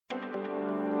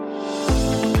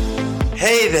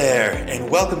Hey there,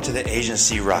 and welcome to the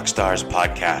Agency Rockstars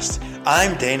podcast.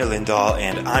 I'm Dana Lindahl,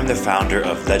 and I'm the founder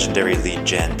of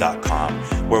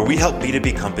LegendaryLeadGen.com, where we help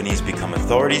B2B companies become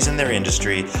authorities in their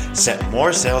industry, set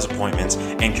more sales appointments,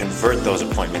 and convert those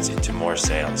appointments into more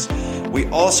sales. We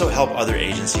also help other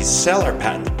agencies sell our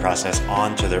patented process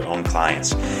on to their own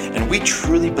clients. And we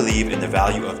truly believe in the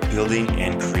value of building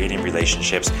and creating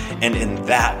relationships, and in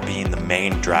that being the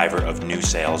main driver of new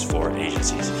sales for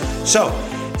agencies. So,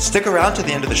 stick around to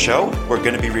the end of the show. We're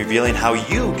going to be revealing how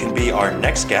you can be our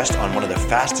next guest on one of the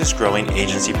fastest growing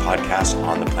agency podcasts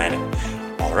on the planet.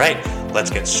 All right,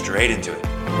 let's get straight into it.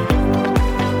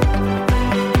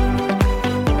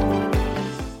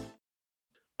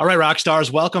 All right, rock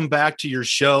stars, welcome back to your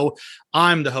show.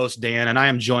 I'm the host, Dan, and I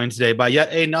am joined today by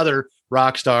yet another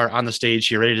rock star on the stage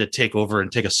here, ready to take over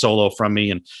and take a solo from me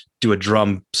and do a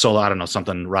drum solo. I don't know,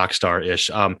 something rock star-ish.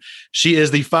 She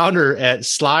is the founder at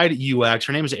Slide UX.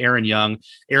 Her name is Erin Young.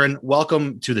 Erin,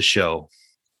 welcome to the show.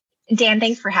 Dan,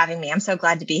 thanks for having me. I'm so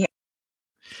glad to be here.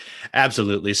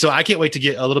 Absolutely. So I can't wait to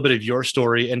get a little bit of your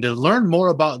story and to learn more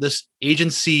about this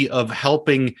agency of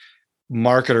helping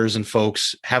marketers and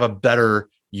folks have a better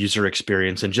user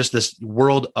experience and just this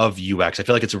world of UX. I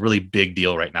feel like it's a really big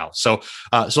deal right now. So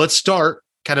let's start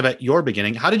kind of at your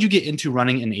beginning. How did you get into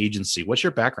running an agency? What's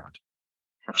your background?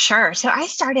 Sure. So I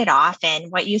started off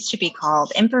in what used to be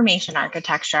called information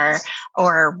architecture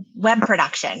or web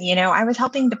production. You know, I was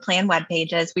helping to plan web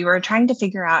pages. We were trying to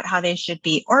figure out how they should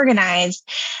be organized.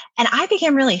 And I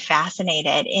became really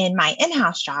fascinated in my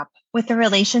in-house job with the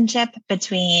relationship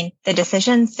between the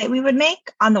decisions that we would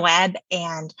make on the web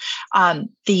and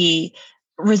the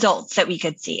results that we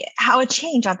could see, how a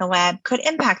change on the web could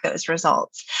impact those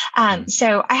results.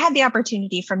 So I had the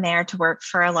opportunity from there to work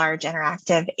for a large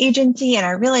interactive agency. And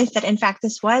I realized that, in fact,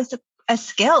 this was a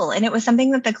skill and it was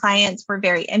something that the clients were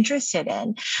very interested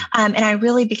in. And I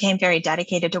really became very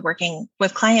dedicated to working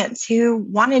with clients who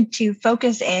wanted to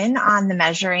focus in on the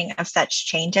measuring of such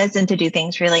changes and to do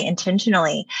things really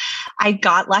intentionally. I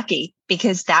got lucky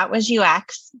because that was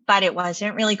UX, but it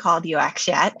wasn't really called UX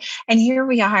yet. And here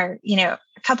we are, you know,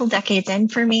 a couple decades in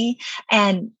for me,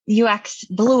 and UX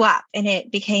blew up and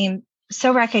it became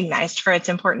so recognized for its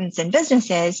importance in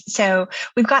businesses. So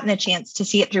we've gotten the chance to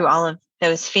see it through all of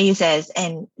those phases.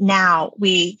 And now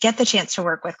we get the chance to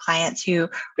work with clients who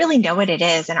really know what it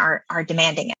is and are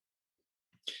demanding it.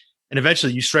 And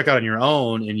eventually you strike out on your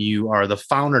own and you are the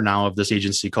founder now of this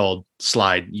agency called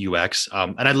Slide UX.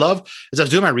 And I love, as I was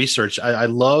doing my research, I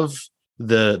love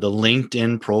the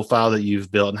LinkedIn profile that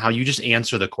you've built and how you just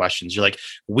answer the questions. You're like,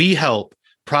 we help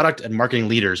product and marketing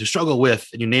leaders who struggle with,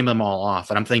 and you name them all off.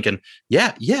 And I'm thinking,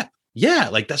 yeah,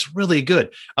 like that's really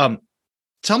good.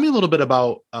 Tell me a little bit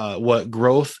about what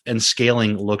growth and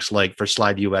scaling looks like for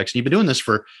Slide UX. And you've been doing this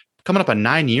for coming up on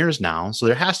 9 years now. So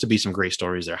there has to be some great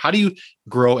stories there. How do you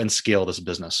grow and scale this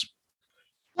business?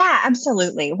 Yeah,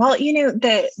 absolutely. Well, you know,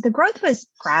 the growth was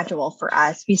gradual for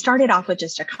us. We started off with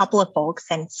just a couple of folks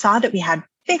and saw that we had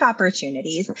big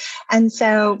opportunities. And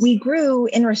so we grew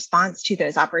in response to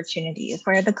those opportunities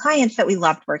where the clients that we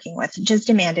loved working with just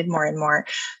demanded more and more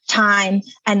time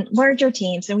and larger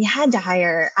teams. And we had to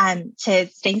hire to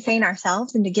stay sane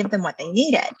ourselves and to give them what they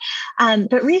needed.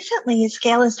 But recently,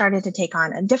 scale has started to take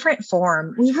on a different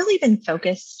form. We've really been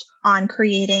focused on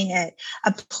creating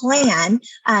a plan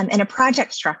and a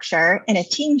project structure and a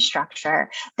team structure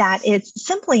that is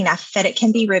simple enough that it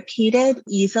can be repeated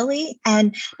easily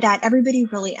and that everybody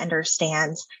really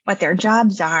understands what their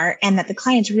jobs are and that the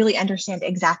clients really understand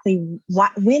exactly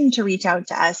when to reach out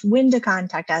to us, when to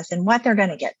contact us, and what they're going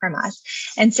to get from us.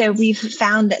 And so we've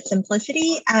found that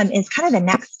simplicity is kind of the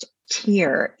next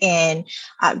tier in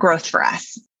growth for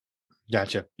us.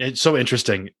 Gotcha. It's so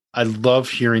interesting. I love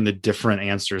hearing the different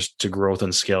answers to growth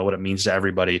and scale, what it means to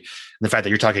everybody. And the fact that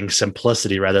you're talking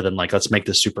simplicity rather than like, let's make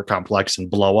this super complex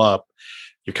and blow up.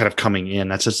 You're kind of coming in.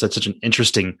 That's such an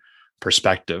interesting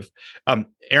perspective.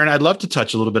 Erin, I'd love to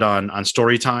touch a little bit on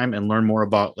story time and learn more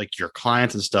about like your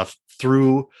clients and stuff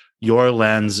through your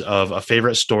lens of a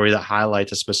favorite story that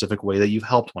highlights a specific way that you've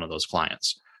helped one of those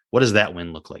clients. What does that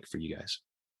win look like for you guys?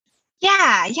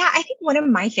 Yeah. I think one of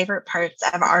my favorite parts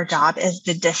of our job is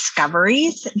the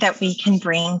discoveries that we can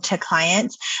bring to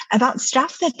clients about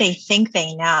stuff that they think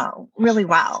they know really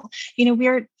well. You know,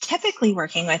 we're typically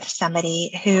working with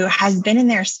somebody who has been in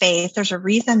their space. There's a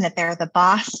reason that they're the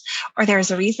boss, or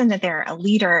there's a reason that they're a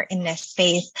leader in this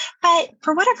space. But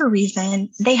for whatever reason,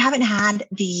 they haven't had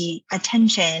the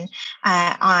attention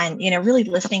on, you know, really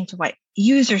listening to what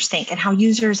users think and how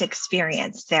users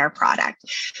experience their product.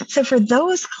 So for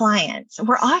those clients,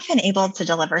 we're often able to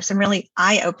deliver some really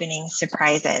eye-opening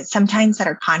surprises, sometimes that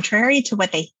are contrary to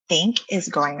what they think is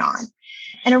going on.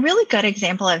 And a really good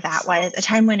example of that was a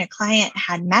time when a client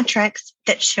had metrics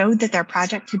that showed that their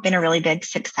project had been a really big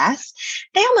success.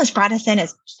 They almost brought us in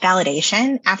as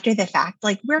validation after the fact,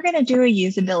 like, we're going to do a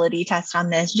usability test on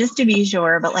this just to be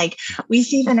sure, but like, we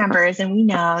see the numbers and we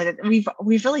know that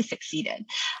we've really succeeded.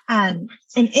 And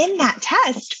in that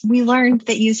test, we learned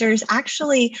that users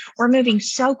actually were moving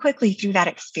so quickly through that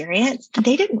experience that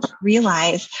they didn't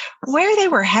realize where they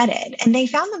were headed. And they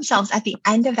found themselves at the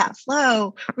end of that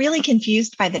flow really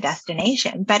confused by the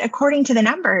destination. But according to the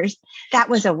numbers, that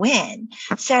was a win.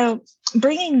 So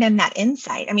bringing them that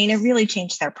insight, I mean, it really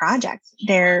changed their project.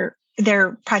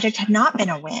 Their project had not been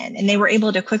a win, and they were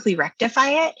able to quickly rectify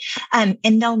it. And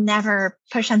they'll never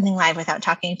push something live without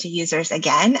talking to users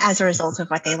again as a result of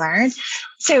what they learned.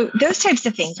 So those types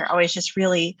of things are always just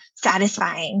really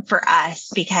satisfying for us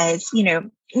because,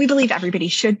 we believe everybody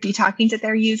should be talking to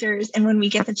their users. And when we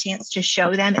get the chance to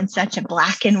show them in such a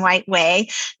black and white way,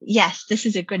 yes, this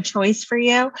is a good choice for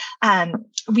you.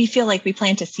 We feel like we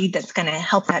plant a seed that's going to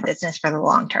help that business for the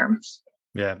long term.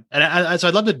 Yeah. And so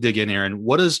I'd love to dig in, Erin.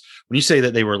 When you say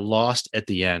that they were lost at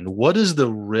the end, what is the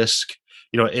risk?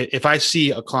 If I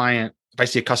see a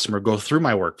customer go through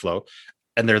my workflow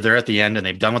and they're there at the end and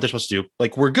they've done what they're supposed to do,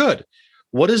 like, we're good.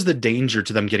 What is the danger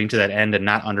to them getting to that end and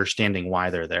not understanding why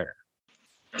they're there?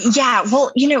 Yeah,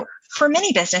 well, for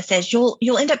many businesses,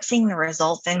 you'll end up seeing the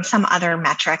results in some other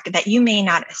metric that you may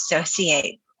not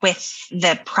associate with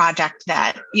the project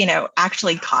that,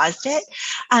 actually caused it.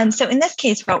 So in this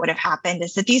case, what would have happened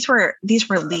is that these were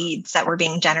leads that were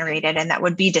being generated and that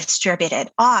would be distributed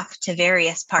off to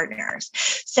various partners.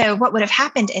 So what would have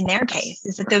happened in their case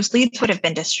is that those leads would have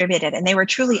been distributed and they were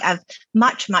truly of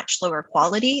much, much lower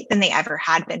quality than they ever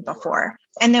had been before.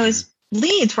 And those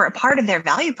leads were a part of their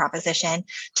value proposition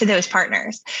to those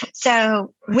partners.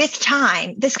 So with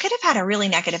time, this could have had a really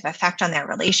negative effect on their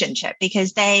relationship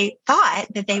because they thought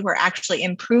that they were actually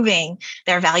improving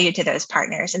their value to those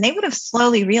partners. And they would have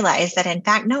slowly realized that, in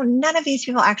fact, no, none of these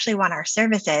people actually want our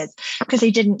services because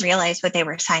they didn't realize what they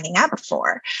were signing up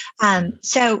for.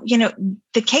 So,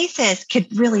 the cases could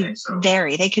really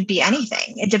vary. They could be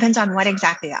anything. It depends on what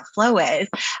exactly that flow is.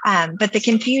 But the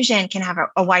confusion can have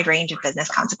a wide range of business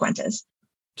consequences.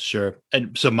 Sure.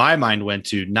 And so my mind went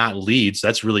to not leads.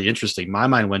 That's really interesting. My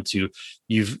mind went to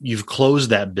you've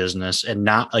closed that business and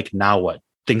not like, now what?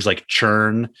 Things like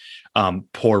churn,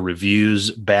 poor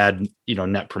reviews, bad,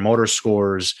 net promoter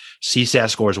scores, CSAT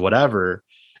scores, whatever.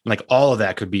 Like all of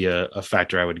that could be a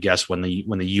factor, I would guess, when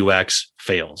the UX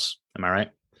fails. Am I right?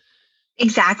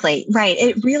 Exactly. Right.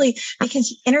 It really,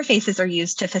 because interfaces are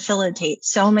used to facilitate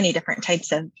so many different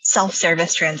types of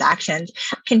self-service transactions,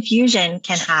 confusion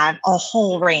can have a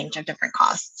whole range of different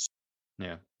costs.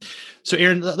 Yeah. So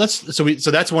Erin,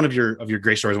 so that's one of your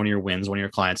great stories, one of your wins, one of your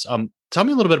clients. Tell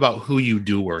me a little bit about who you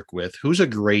do work with. Who's a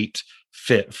great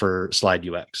fit for Slide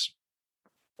UX?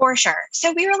 For sure.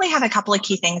 So we really have a couple of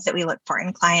key things that we look for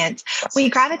in clients. We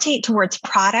gravitate towards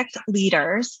product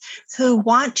leaders who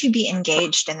want to be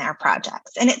engaged in their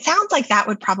projects. And it sounds like that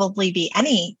would probably be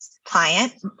any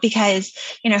client because,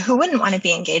 who wouldn't want to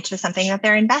be engaged with something that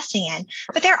they're investing in?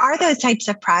 But there are those types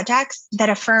of projects that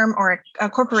a firm or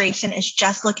a corporation is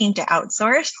just looking to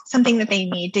outsource, something that they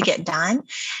need to get done.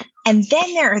 And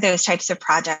then there are those types of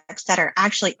projects that are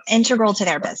actually integral to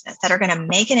their business, that are going to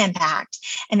make an impact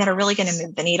and that are really going to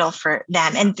move the needle for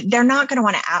them. And they're not going to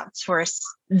want to outsource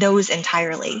those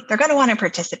entirely. They're going to want to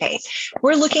participate.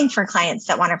 We're looking for clients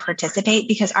that want to participate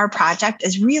because our project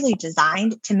is really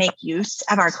designed to make use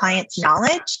of our clients'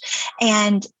 knowledge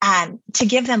and to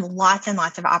give them lots and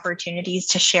lots of opportunities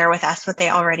to share with us what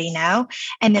they already know.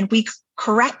 And then we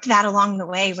correct that along the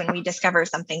way when we discover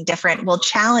something different. We'll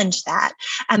challenge that.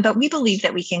 But we believe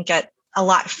that we can get a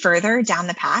lot further down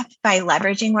the path by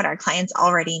leveraging what our clients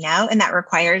already know, and that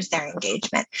requires their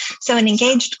engagement. So an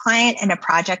engaged client and a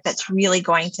project that's really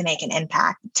going to make an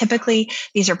impact. Typically,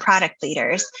 these are product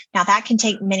leaders. Now, that can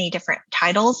take many different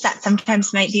titles. That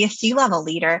sometimes might be a C-level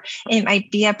leader. It might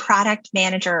be a product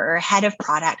manager or a head of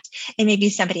product. It may be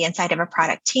somebody inside of a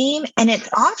product team, and it's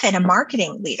often a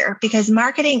marketing leader because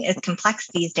marketing is complex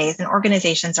these days, and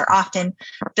organizations are often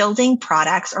building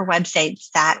products or websites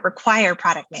that require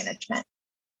product management.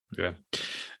 Yeah.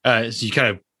 So you kind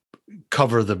of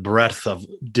cover the breadth of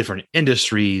different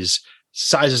industries,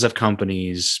 sizes of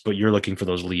companies, but you're looking for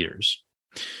those leaders.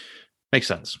 Makes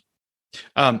sense.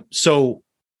 So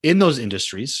in those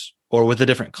industries or with the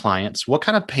different clients, what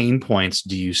kind of pain points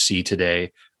do you see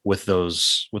today with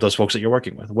those folks that you're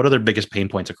working with? What are their biggest pain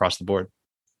points across the board?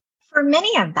 For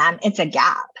many of them, it's a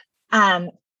gap.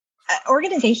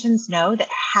 Organizations know that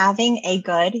having a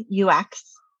good UX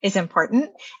is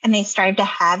important, and they strive to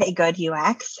have a good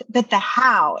UX, but the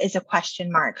how is a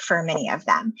question mark for many of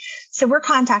them. So we're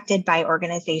contacted by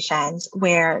organizations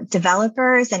where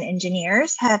developers and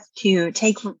engineers have to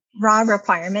take raw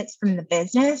requirements from the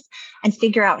business and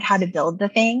figure out how to build the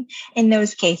thing. In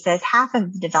those cases, half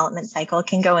of the development cycle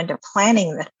can go into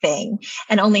planning the thing,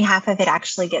 and only half of it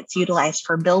actually gets utilized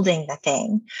for building the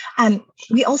thing.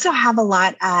 We also have a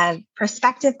lot of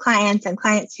prospective clients and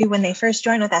clients who, when they first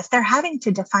join with us, they're having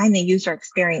to define the user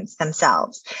experience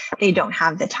themselves. They don't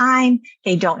have the time.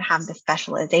 They don't have the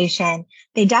specialization.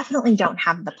 They definitely don't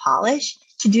have the polish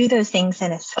to do those things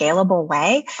in a scalable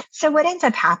way. So what ends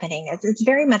up happening is it's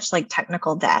very much like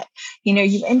technical debt.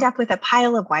 You end up with a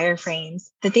pile of wireframes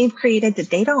that they've created that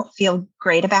they don't feel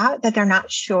great about, that they're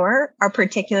not sure are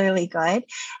particularly good.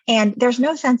 And there's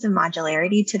no sense of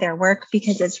modularity to their work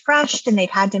because it's rushed and they've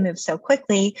had to move so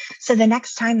quickly. So the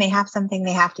next time they have something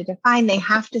they have to define, they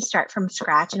have to start from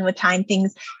scratch. And with time,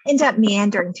 things end up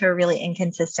meandering to a really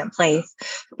inconsistent place.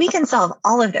 We can solve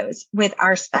all of those with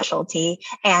our specialty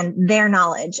and their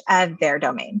knowledge of their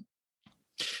domain.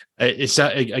 It's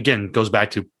again goes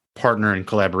back to partner and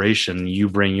collaboration. You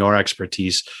bring your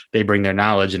expertise, they bring their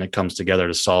knowledge, and it comes together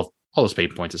to solve all those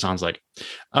pain points. It sounds like.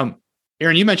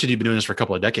 Erin, you mentioned you've been doing this for a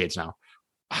couple of decades now.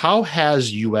 How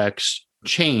has UX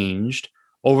changed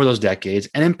over those decades,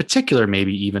 and in particular,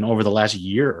 maybe even over the last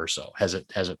year or so? Has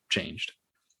it changed?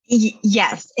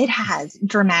 Yes, it has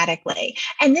dramatically.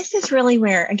 And this is really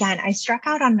where, again, I struck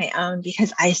out on my own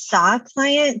because I saw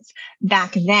clients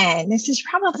back then. This is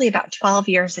probably about 12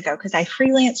 years ago because I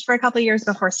freelanced for a couple of years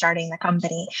before starting the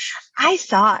company. I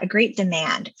saw a great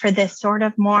demand for this sort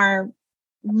of more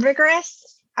rigorous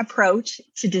approach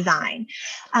to design.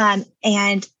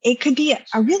 And it could be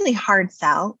a really hard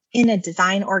sell in a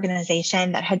design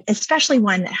organization that had, especially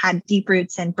one that had deep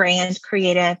roots in brand,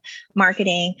 creative,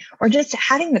 marketing, or just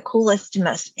having the coolest and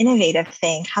most innovative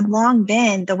thing had long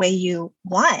been the way you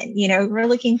won. We're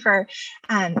looking for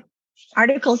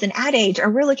articles in Ad Age, or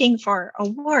we're looking for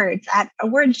awards at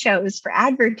award shows for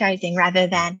advertising rather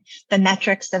than the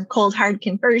metrics of cold hard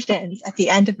conversions at the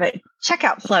end of a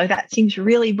checkout flow. That seems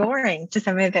really boring to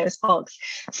some of those folks.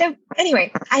 So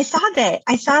anyway, I saw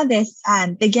this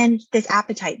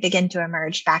appetite begin to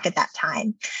emerge back at that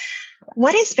time.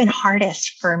 What has been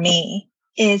hardest for me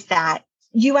is that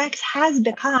UX has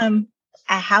become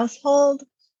a household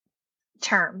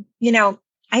term.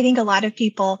 I think a lot of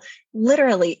people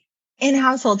literally in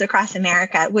households across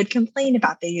America would complain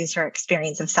about the user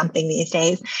experience of something these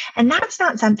days. And that's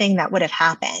not something that would have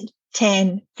happened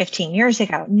 10, 15 years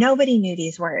ago. Nobody knew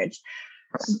these words.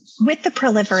 With the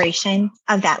proliferation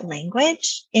of that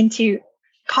language into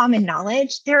common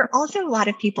knowledge, there are also a lot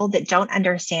of people that don't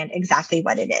understand exactly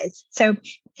what it is. So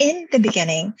in the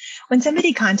beginning, when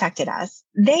somebody contacted us,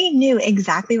 they knew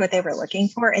exactly what they were looking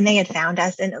for and they had found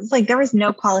us. And it was like there was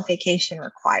no qualification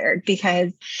required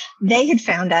because they had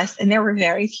found us and there were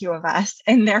very few of us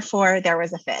and therefore there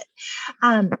was a fit.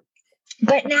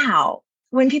 But now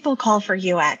when people call for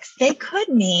UX, they could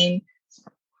mean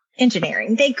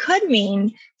engineering. They could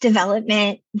mean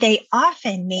development. They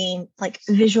often mean like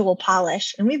visual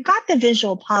polish. And we've got the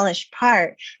visual polish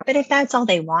part, but if that's all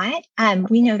they want,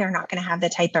 we know they're not going to have the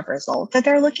type of result that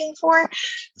they're looking for.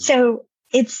 So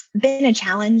it's been a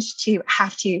challenge to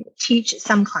have to teach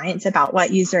some clients about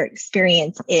what user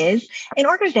experience is in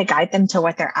order to guide them to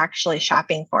what they're actually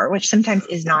shopping for, which sometimes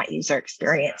is not user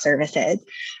experience services.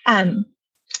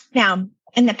 Now,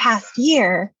 in the past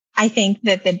year, I think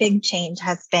that the big change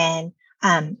has been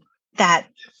that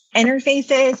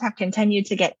interfaces have continued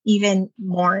to get even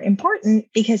more important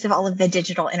because of all of the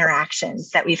digital interactions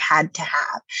that we've had to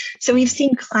have. So we've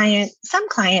seen some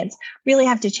clients really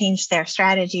have to change their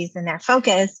strategies and their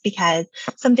focus because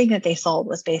something that they sold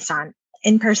was based on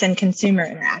in-person consumer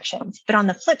interactions. But on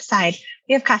the flip side,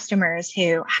 we have customers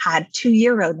who had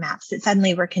 2-year roadmaps that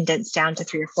suddenly were condensed down to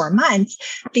 3 or 4 months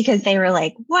because they were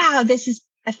like, wow, this is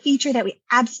a feature that we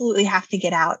absolutely have to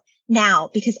get out now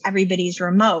because everybody's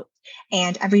remote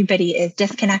and everybody is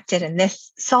disconnected. And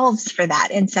this solves for that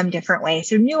in some different way.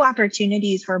 So new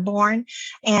opportunities were born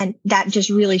and that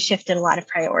just really shifted a lot of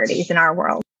priorities in our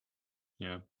world.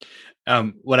 Yeah.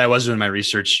 When I was doing my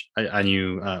research on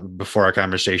you before our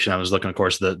conversation, I was looking, of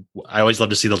course, I always love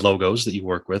to see the logos that you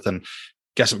work with and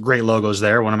got some great logos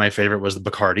there. One of my favorite was the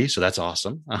Bacardi. So that's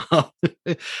awesome.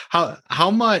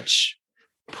 How much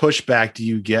pushback do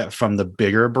you get from the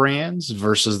bigger brands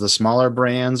versus the smaller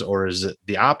brands, or is it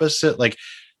the opposite? Like,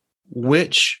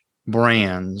 which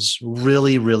brands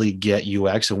really, really get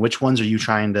UX, and which ones are you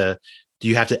do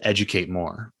you have to educate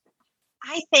more?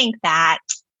 I think that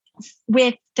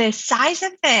with the size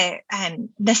of the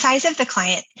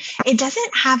client, it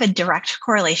doesn't have a direct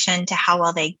correlation to how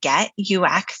well they get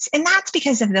UX. And that's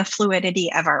because of the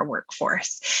fluidity of our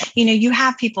workforce. You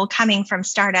have people coming from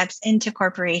startups into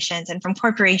corporations and from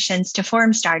corporations to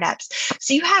form startups.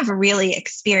 So you have really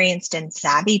experienced and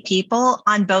savvy people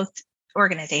on both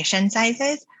organization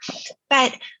sizes.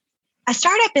 But a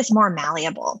startup is more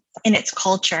malleable in its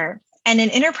culture. And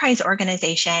an enterprise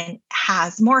organization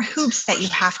has more hoops that you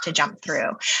have to jump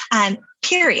through,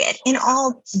 period, in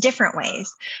all different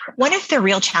ways. One of the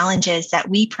real challenges that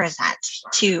we present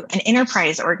to an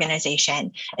enterprise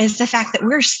organization is the fact that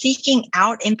we're seeking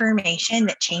out information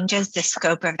that changes the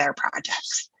scope of their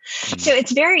projects. So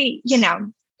it's very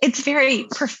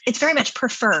much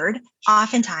preferred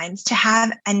oftentimes to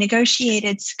have a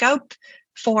negotiated scope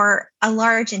for a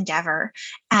large endeavor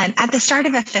at the start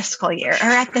of a fiscal year or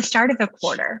at the start of a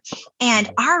quarter.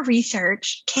 And our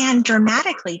research can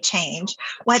dramatically change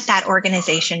what that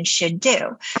organization should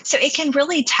do. So it can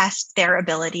really test their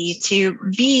ability to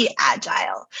be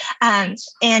agile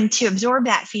and to absorb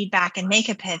that feedback and make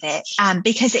a pivot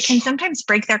because it can sometimes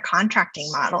break their contracting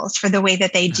models for the way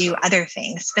that they do other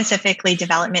things, specifically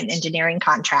development engineering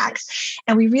contracts.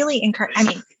 And we really encourage,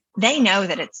 they know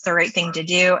that it's the right thing to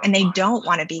do, and they don't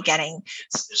want to be getting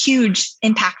huge,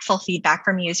 impactful feedback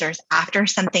from users after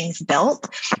something's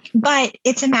built. But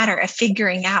it's a matter of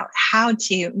figuring out how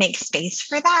to make space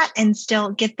for that and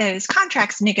still get those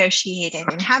contracts negotiated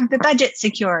and have the budget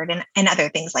secured and other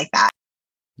things like that.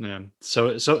 Yeah.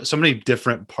 So many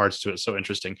different parts to it. So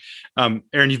interesting.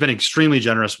 Erin, you've been extremely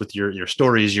generous with your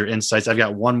stories, your insights. I've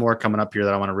got one more coming up here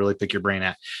that I want to really pick your brain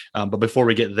at. But before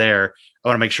we get there, I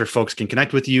want to make sure folks can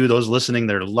connect with you. Those listening,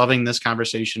 they're loving this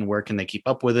conversation. Where can they keep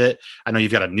up with it? I know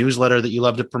you've got a newsletter that you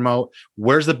love to promote.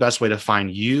 Where's the best way to find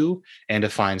you and to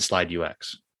find Slide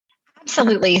UX?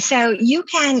 Absolutely. So you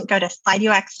can go to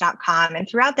slideux.com, and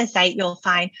throughout the site, you'll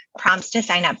find prompts to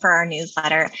sign up for our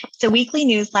newsletter. It's a weekly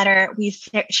newsletter. We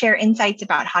share insights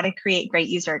about how to create great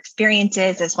user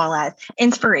experiences as well as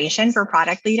inspiration for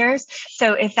product leaders.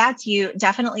 So if that's you,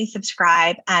 definitely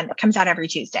subscribe. It comes out every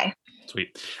Tuesday.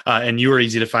 Sweet. And you are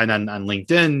easy to find on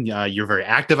LinkedIn. You're very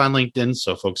active on LinkedIn.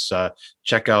 So folks,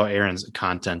 check out Erin's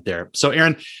content there. So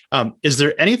Erin, is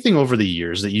there anything over the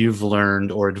years that you've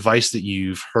learned or advice that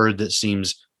you've heard that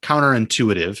seems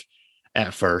counterintuitive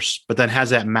at first, but then has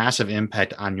that massive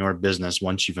impact on your business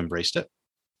once you've embraced it?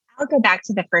 I'll go back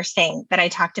to the first thing that I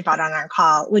talked about on our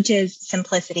call, which is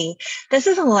simplicity. This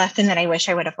is a lesson that I wish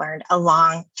I would have learned a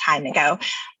long time ago.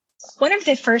 One of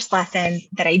the first lessons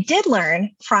that I did learn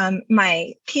from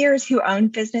my peers who own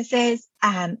businesses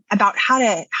about how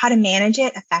to manage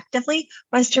it effectively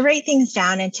was to write things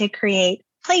down and to create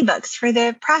playbooks for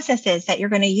the processes that you're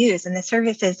going to use and the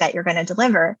services that you're going to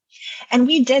deliver. And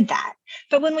we did that.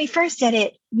 But when we first did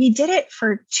it, we did it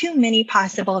for too many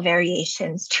possible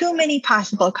variations, too many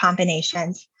possible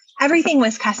combinations. Everything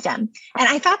was custom. And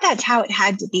I thought that's how it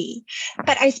had to be.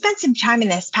 But I spent some time in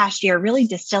this past year really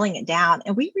distilling it down.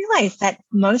 And we realized that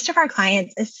most of our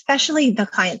clients, especially the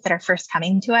clients that are first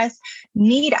coming to us,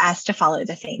 need us to follow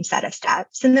the same set of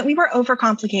steps, and that we were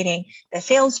overcomplicating the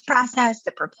sales process,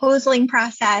 the proposaling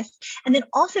process, and then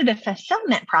also the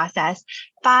fulfillment process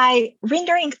by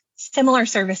rendering similar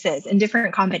services in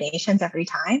different combinations every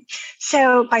time.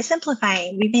 So by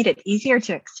simplifying, we made it easier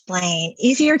to explain,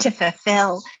 easier to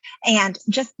fulfill, and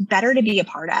just better to be a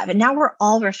part of. And now we're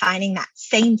all refining that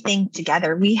same thing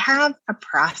together. We have a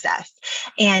process,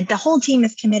 and the whole team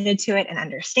is committed to it and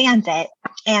understands it.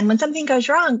 And when something goes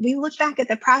wrong, we look back at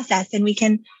the process and we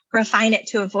can refine it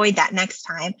to avoid that next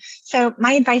time. So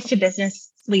my advice to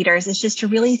business leaders is just to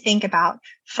really think about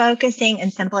focusing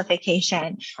and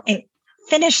simplification and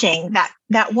finishing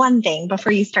that one thing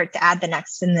before you start to add the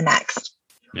next and the next.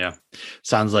 Yeah.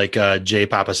 Sounds like Jay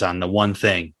Papasan, the one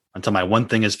thing. Until my one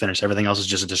thing is finished, everything else is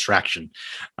just a distraction.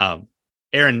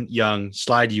 Erin Young,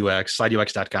 Slide UX,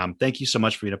 slideux.com. Thank you so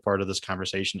much for being a part of this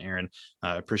conversation, Erin.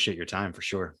 I appreciate your time for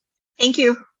sure. Thank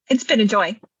you. It's been a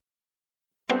joy.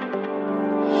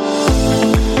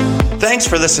 Thanks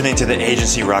for listening to the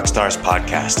Agency Rockstars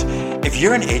podcast. If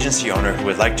you're an agency owner who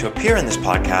would like to appear in this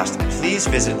podcast, please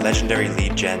visit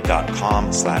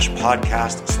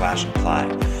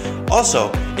legendaryleadgen.com/podcast/apply.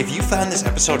 Also, if you found this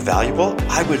episode valuable,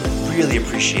 I would really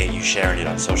appreciate you sharing it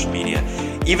on social media.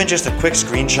 Even just a quick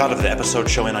screenshot of the episode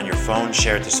showing on your phone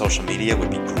shared to social media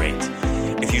would be great.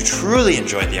 If you truly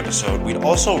enjoyed the episode, we'd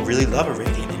also really love a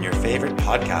rating in your favorite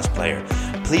podcast player.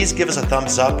 Please give us a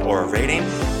thumbs up or a rating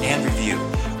and review.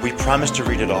 We promise to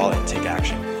read it all and take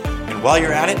action. And while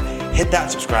you're at it, hit that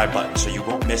subscribe button so you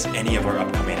won't miss any of our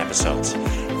upcoming episodes.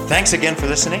 Thanks again for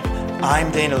listening.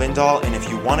 I'm Dana Lindahl, and if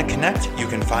you want to connect, you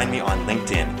can find me on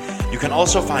LinkedIn. You can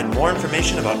also find more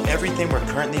information about everything we're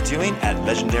currently doing at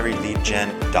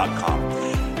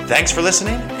legendaryleadgen.com. Thanks for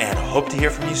listening, and hope to hear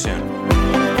from you soon.